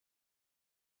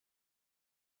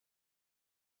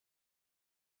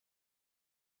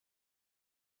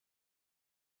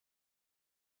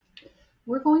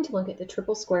We're going to look at the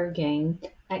triple square game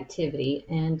activity,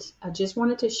 and I just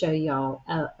wanted to show y'all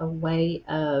a way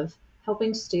of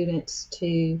helping students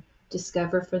to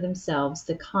discover for themselves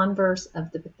the converse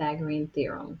of the Pythagorean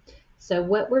theorem. So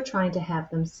what we're trying to have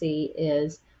them see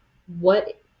is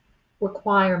what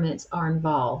requirements are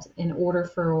involved in order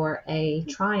for a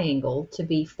triangle to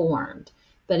be formed,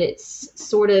 but it's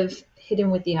sort of hidden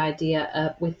with the idea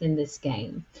of within this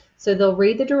game. So they'll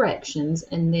read the directions,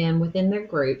 and then within their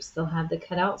groups, they'll have the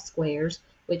cutout squares,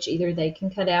 which either they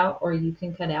can cut out or you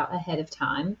can cut out ahead of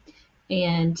time.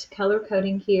 And color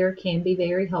coding here can be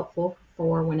very helpful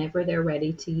for whenever they're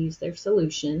ready to use their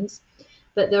solutions.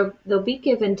 But they'll be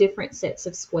given different sets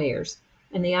of squares.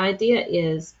 And the idea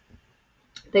is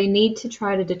they need to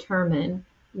try to determine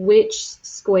which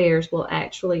squares will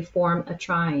actually form a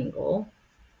triangle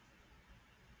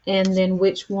and then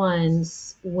which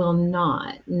ones will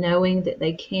not, knowing that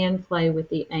they can play with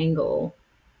the angle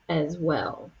as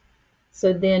well.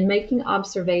 So then making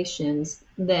observations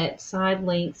that side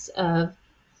lengths of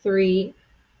 3,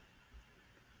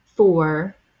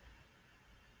 4,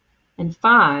 and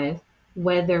 5,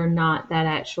 whether or not that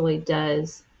actually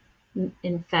does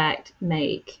in fact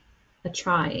make a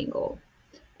triangle.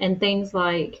 And things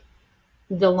like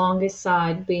the longest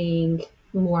side being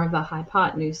more of a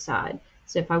hypotenuse side.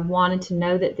 So if I wanted to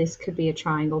know that this could be a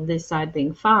triangle, this side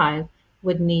being 5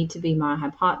 would need to be my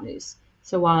hypotenuse.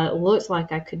 So while it looks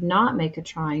like I could not make a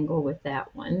triangle with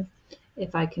that one,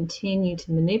 if I continue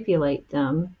to manipulate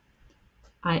them,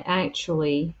 I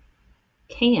actually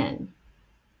can.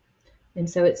 And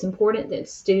so it's important that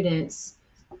students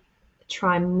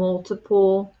try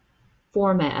multiple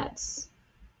formats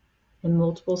and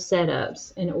multiple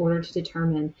setups in order to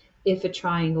determine if a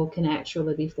triangle can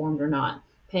actually be formed or not,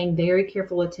 paying very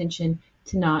careful attention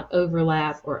to not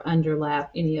overlap or underlap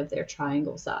any of their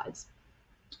triangle sides.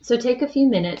 So take a few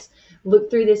minutes, look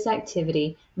through this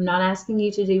activity. I'm not asking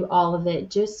you to do all of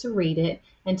it, just to read it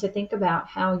and to think about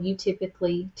how you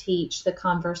typically teach the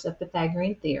converse of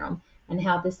Pythagorean theorem and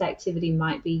how this activity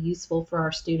might be useful for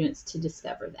our students to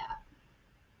discover that.